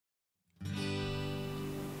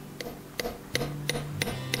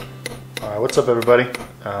What's up everybody?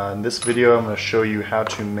 In this video I'm going to show you how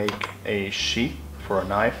to make a sheath for a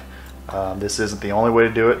knife. This isn't the only way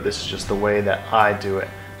to do it, this is just the way that I do it.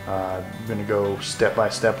 I'm going to go step by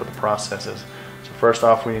step with the processes. So first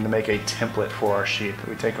off, we need to make a template for our sheath.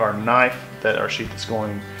 We take our knife that our sheath is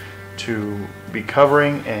going to be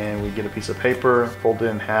covering and we get a piece of paper, fold it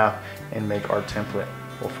in half and make our template.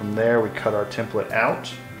 Well, from there we cut our template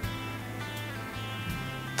out.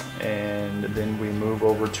 And then we move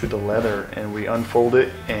over to the leather and we unfold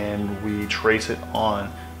it and we trace it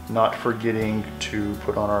on, not forgetting to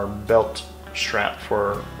put on our belt strap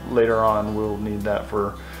for later on. We'll need that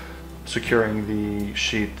for securing the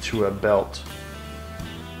sheath to a belt.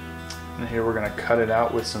 And here we're going to cut it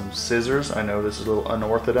out with some scissors. I know this is a little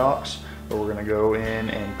unorthodox, but we're going to go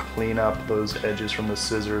in and clean up those edges from the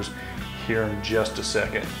scissors here in just a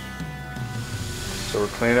second. So we're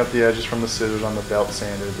cleaning up the edges from the scissors on the belt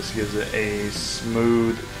sander. This gives it a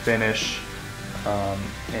smooth finish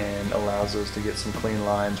and allows us to get some clean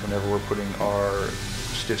lines whenever we're putting our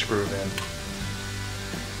stitch groove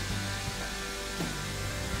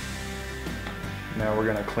in. Now we're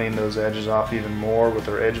going to clean those edges off even more with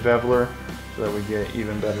our edge beveler so that we get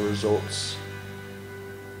even better results.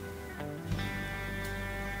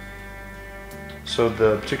 So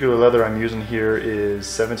the particular leather I'm using here is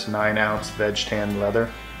 7 to 9 ounce veg tan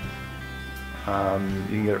leather. You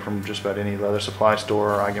can get it from just about any leather supply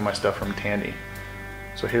store, or I get my stuff from Tandy.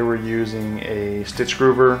 So here we're using a stitch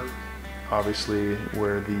groover, obviously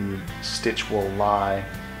where the stitch will lie,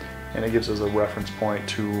 and it gives us a reference point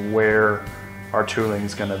to where our tooling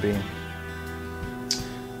is going to be.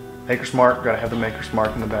 Maker's mark, got to have the maker's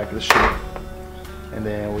mark in the back of the sheath. And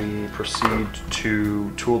then we proceed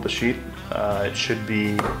to tool the sheath. It should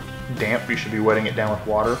be damp, you should be wetting it down with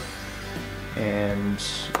water. And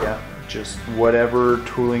yeah, just whatever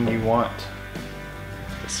tooling you want.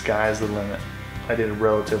 The sky's the limit. I did a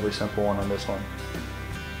relatively simple one on this one.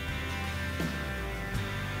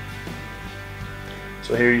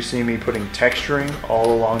 So here you see me putting texturing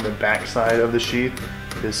all along the back side of the sheath.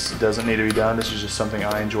 This doesn't need to be done, this is just something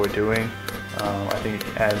I enjoy doing. I think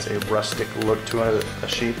it adds a rustic look to a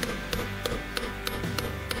sheath.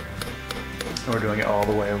 And we're doing it all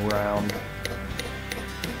the way around.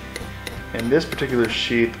 And this particular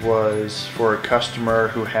sheath was for a customer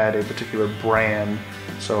who had a particular brand.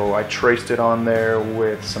 So I traced it on there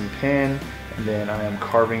with some pin, and then I am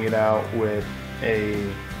carving it out with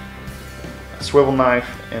a swivel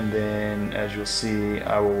knife, and then as you'll see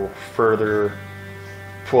I will further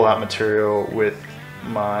pull out material with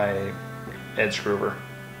my edge groover.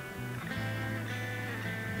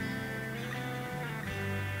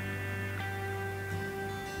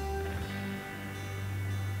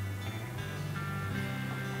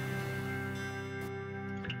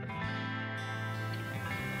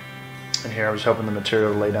 And here I was helping the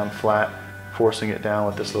material lay down flat, forcing it down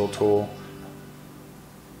with this little tool.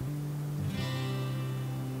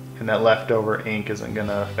 And that leftover ink isn't going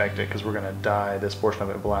to affect it because we're going to dye this portion of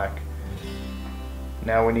it black.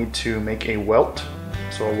 Now we need to make a welt.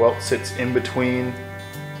 So a welt sits in between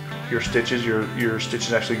your stitches. Your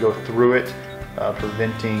stitches actually go through it,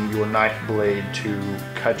 preventing your knife blade to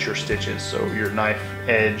cut your stitches. So your knife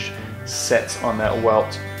edge sets on that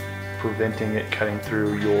welt, preventing it cutting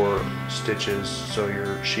through your stitches, so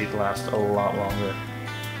your sheath lasts a lot longer.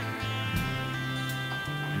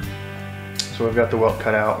 So we've got the welt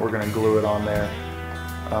cut out, we're going to glue it on there.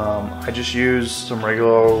 I just use some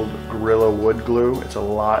regular Gorilla wood glue. It's a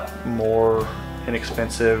lot more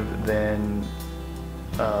inexpensive than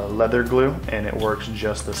leather glue, and it works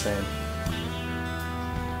just the same.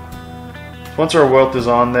 Once our welt is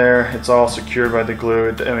on there, it's all secured by the glue.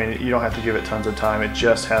 I mean, you don't have to give it tons of time, it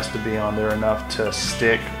just has to be on there enough to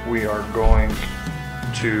stick. We are going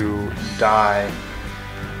to dye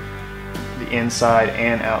the inside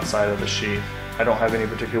and outside of the sheath. I don't have any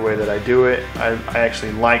particular way that I do it. I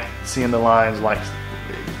actually like seeing the lines,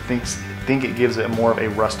 think it gives it more of a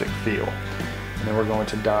rustic feel. And then we're going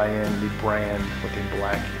to dye in the brand with a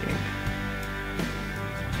black ink.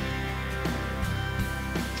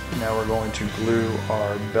 Now we're going to glue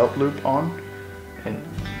our belt loop on and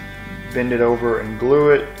bend it over and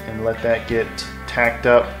glue it and let that get tacked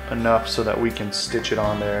up enough so that we can stitch it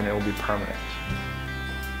on there and it will be permanent.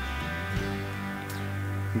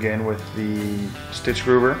 Again, with the stitch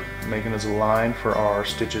groover, making us a line for our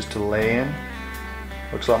stitches to lay in.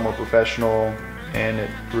 Looks a lot more professional, and it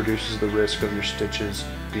reduces the risk of your stitches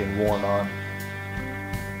being worn on.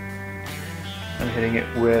 I'm hitting it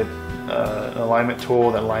with an alignment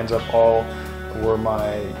tool that lines up all where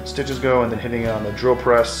my stitches go, and then hitting it on the drill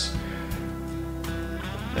press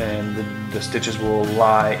and the stitches will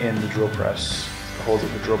lie in the drill press, the holes that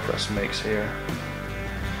the drill press makes here.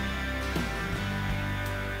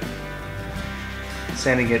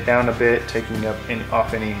 Sanding it down a bit, taking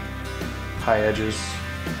off any high edges,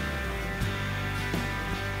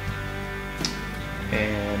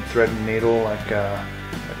 and threading the needle like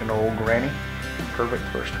an old granny. Perfect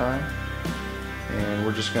first time. And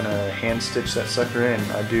we're just gonna hand stitch that sucker in.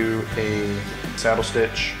 I do a saddle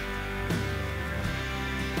stitch,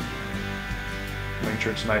 make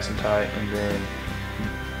sure it's nice and tight, and then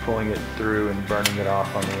pulling it through and burning it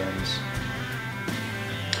off on the ends.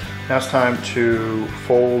 Now it's time to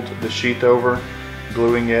fold the sheath over,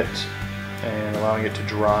 gluing it and allowing it to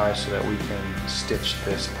dry so that we can stitch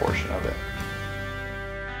this portion of it.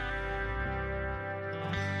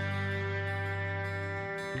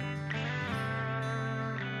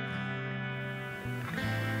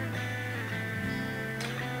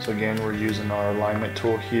 So again, we're using our alignment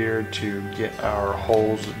tool here to get our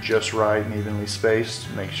holes just right and evenly spaced.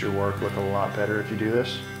 Makes your work look a lot better if you do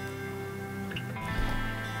this.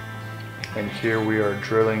 And here we are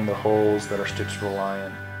drilling the holes that our stitches will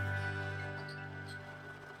lie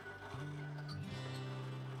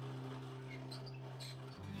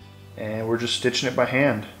in. And we're just stitching it by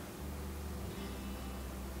hand.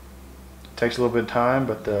 It takes a little bit of time,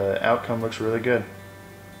 but the outcome looks really good.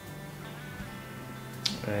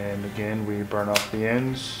 And again, we burn off the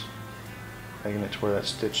ends, making it to where that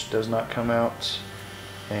stitch does not come out.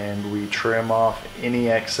 And we trim off any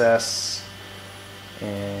excess,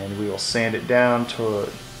 and we will sand it down to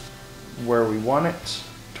where we want it,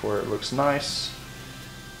 to where it looks nice.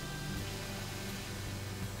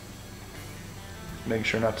 Make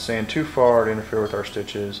sure not to sand too far to interfere with our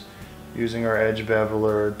stitches. Using our edge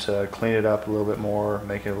beveler to clean it up a little bit more,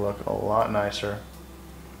 make it look a lot nicer.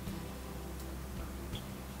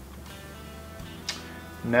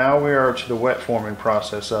 Now we are to the wet forming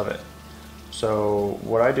process of it. So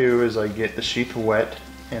what I do is I get the sheath wet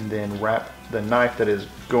and then wrap the knife that is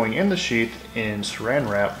going in the sheath in saran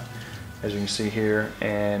wrap, as you can see here,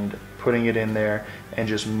 and putting it in there and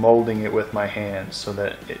just molding it with my hands so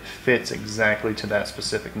that it fits exactly to that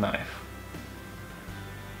specific knife.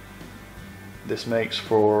 This makes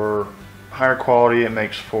for higher quality, it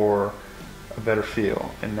makes for a better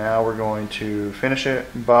feel. And now we're going to finish it,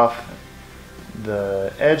 buff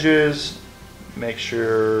the edges, make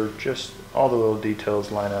sure just all the little details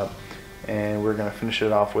line up, and we're going to finish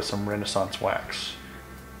it off with some Renaissance wax.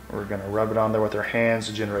 We're going to rub it on there with our hands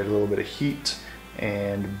to generate a little bit of heat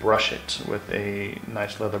and brush it with a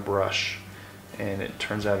nice leather brush, and it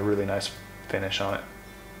turns out a really nice finish on it.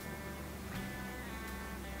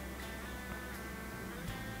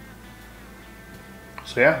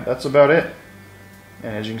 So yeah, that's about it.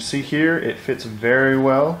 And as you can see here, it fits very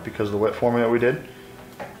well because of the wet forming that we did.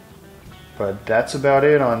 But that's about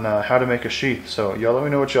it on how to make a sheath. So y'all let me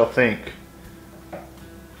know what y'all think.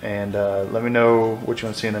 And let me know what you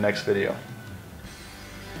want to see in the next video.